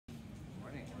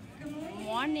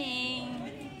morning.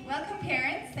 Welcome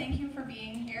parents, thank you for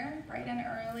being here bright and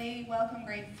early. Welcome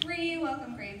grade 3,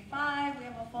 welcome grade 5. We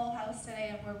have a full house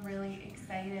today and we're really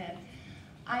excited.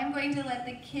 I'm going to let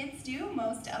the kids do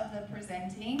most of the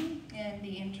presenting and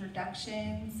the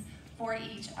introductions for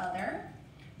each other.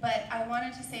 But I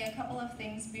wanted to say a couple of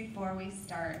things before we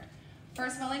start.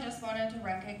 First of all, I just wanted to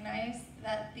recognize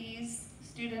that these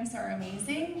students are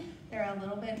amazing. They're a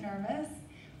little bit nervous.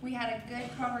 We had a good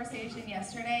conversation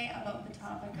yesterday about the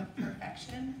topic of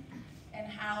perfection and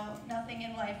how nothing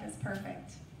in life is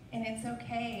perfect. And it's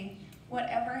okay.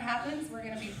 Whatever happens, we're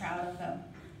going to be proud of them.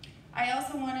 I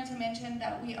also wanted to mention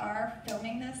that we are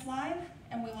filming this live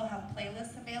and we will have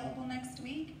playlists available next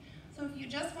week. So if you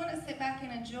just want to sit back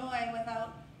and enjoy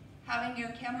without having your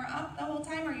camera up the whole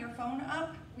time or your phone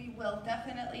up, we will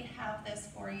definitely have this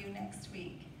for you next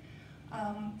week.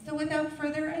 So without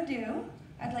further ado,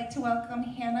 I'd like to welcome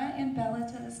Hannah and Bella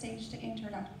to the stage to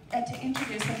introduce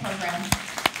the program.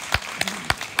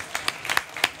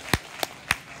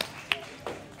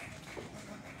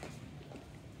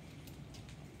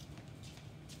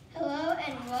 Hello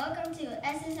and welcome to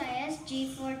SSIS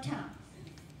G4 Talks.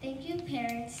 Thank you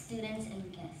parents, students,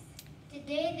 and guests.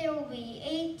 Today there will be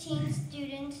 18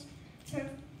 students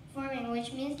performing,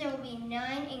 which means there will be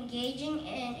 9 engaging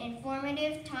and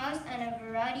informative talks on a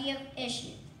variety of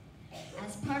issues.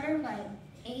 As part of our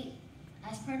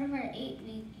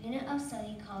 8-week unit of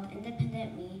study called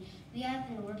Independent Me, we have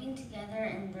been working together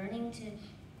and learning to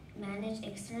manage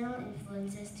external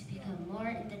influences to become more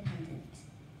independent.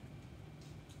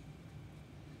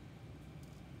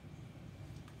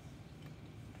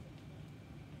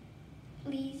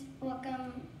 Please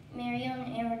welcome Marion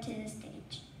and Amber to the stage.